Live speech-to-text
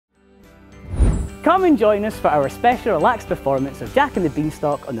Come and join us for our special relaxed performance of Jack and the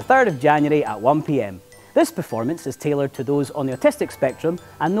Beanstalk on the 3rd of January at 1 p.m. This performance is tailored to those on the autistic spectrum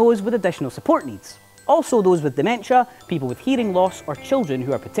and those with additional support needs. Also those with dementia, people with hearing loss or children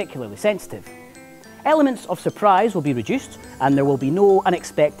who are particularly sensitive. Elements of surprise will be reduced and there will be no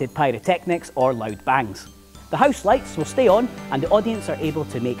unexpected pyrotechnics or loud bangs. The house lights will stay on and the audience are able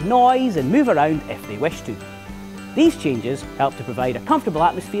to make noise and move around if they wish to. These changes help to provide a comfortable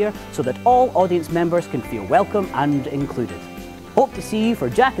atmosphere so that all audience members can feel welcome and included. Hope to see you for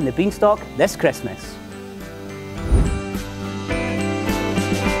Jack and the Beanstalk this Christmas.